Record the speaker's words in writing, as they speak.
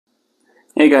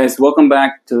Hey guys, welcome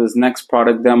back to this next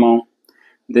product demo.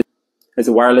 This is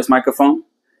a wireless microphone.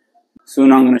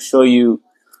 Soon I'm going to show you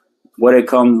what it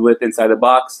comes with inside the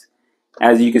box.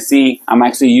 As you can see, I'm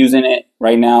actually using it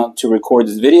right now to record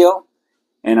this video.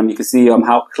 And you can see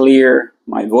how clear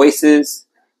my voice is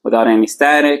without any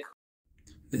static.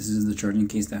 This is the charging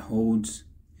case that holds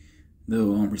the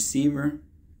receiver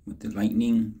with the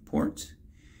lightning port.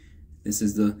 This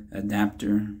is the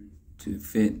adapter to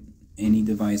fit any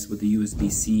device with the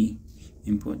USB-C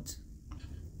input.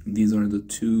 These are the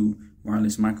two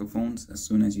wireless microphones. As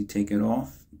soon as you take it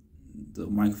off, the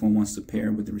microphone wants to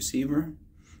pair with the receiver.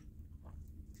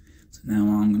 So now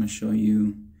I'm going to show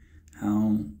you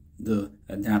how the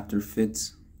adapter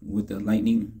fits with the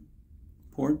lightning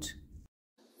port.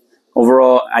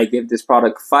 Overall, I give this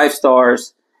product 5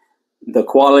 stars. The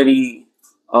quality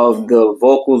of the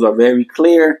vocals are very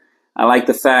clear. I like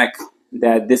the fact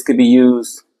that this could be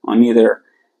used on either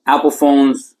Apple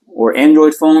phones or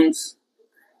Android phones,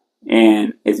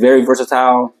 and it's very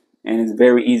versatile and it's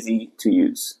very easy to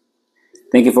use.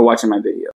 Thank you for watching my video.